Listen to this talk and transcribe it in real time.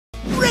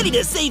Ready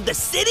to save the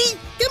city?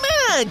 Come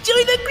on,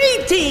 join the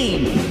green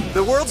team!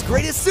 The world's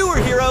greatest sewer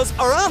heroes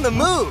are on the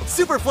move.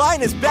 Superfly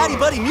and his baddie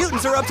buddy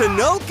mutants are up to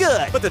no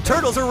good, but the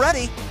turtles are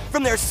ready.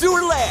 From their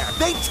sewer lair,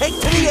 they take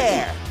to the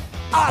air.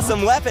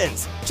 Awesome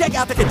weapons. Check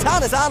out the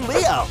katanas on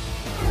Leo.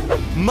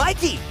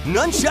 Mikey,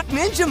 nunchuck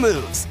ninja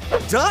moves.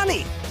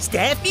 Donnie,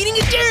 Staff meeting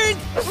adjourned!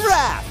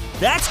 Raph.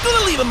 That's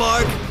gonna leave a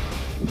mark!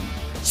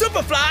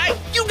 Superfly,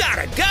 you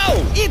gotta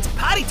go! It's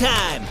potty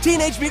time!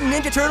 Teenage Mutant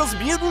Ninja Turtles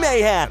Mutant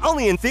Mayhem,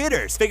 only in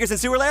theaters. Figures and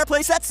sewer lair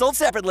playsets sold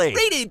separately.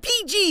 Rated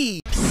PG!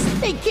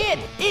 Hey kid,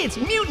 it's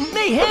Mutant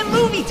Mayhem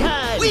movie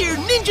time! We're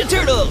Ninja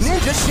Turtles!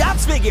 Ninja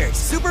Shops figures.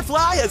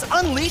 Superfly has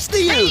unleashed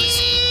the use.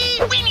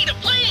 Hey, we need a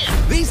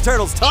plan! These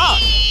turtles talk.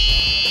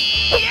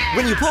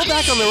 When you pull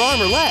back on their arm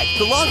or leg,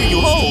 the longer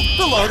you hold,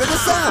 the longer the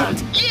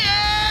sound.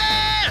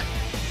 Yeah!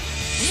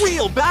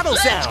 Real battle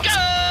sounds. Let's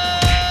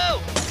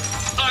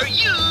go! Are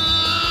you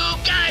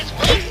guys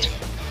ready?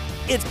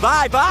 It's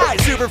bye-bye,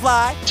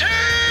 Superfly.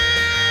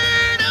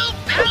 Turtle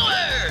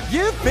power!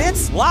 You've been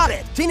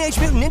slotted. Teenage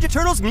Mutant Ninja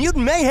Turtles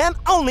Mutant Mayhem,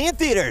 only in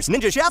theaters.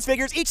 Ninja Shops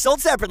figures each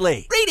sold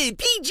separately. Rated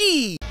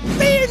PG!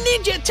 We're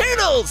Ninja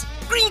Turtles!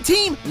 Green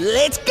team,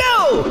 let's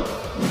go!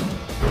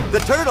 The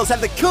Turtles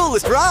have the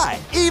coolest ride.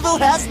 Evil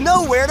has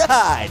nowhere to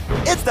hide.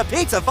 It's the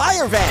Pizza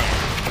Fire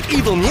Van.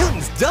 Evil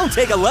mutants don't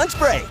take a lunch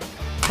break.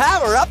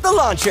 Power up the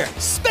launcher.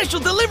 Special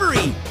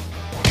delivery!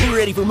 You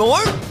ready for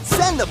more?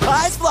 Send the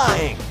pies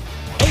flying.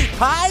 8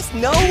 pies,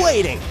 no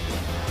waiting.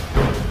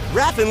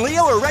 Raph and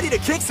Leo are ready to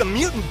kick some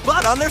mutant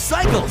butt on their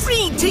cycles.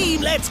 Green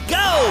team, let's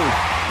go!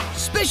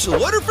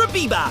 Special order from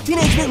Bebop.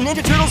 Teenage Mutant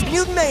Ninja Turtles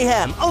Mutant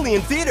Mayhem, only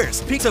in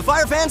theaters. Pizza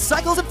Fire Fans,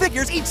 cycles, and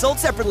figures each sold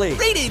separately.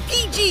 Rated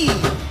PG!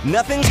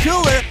 Nothing's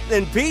cooler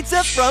than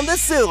pizza from the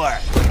sewer.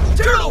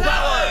 Turtle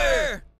power!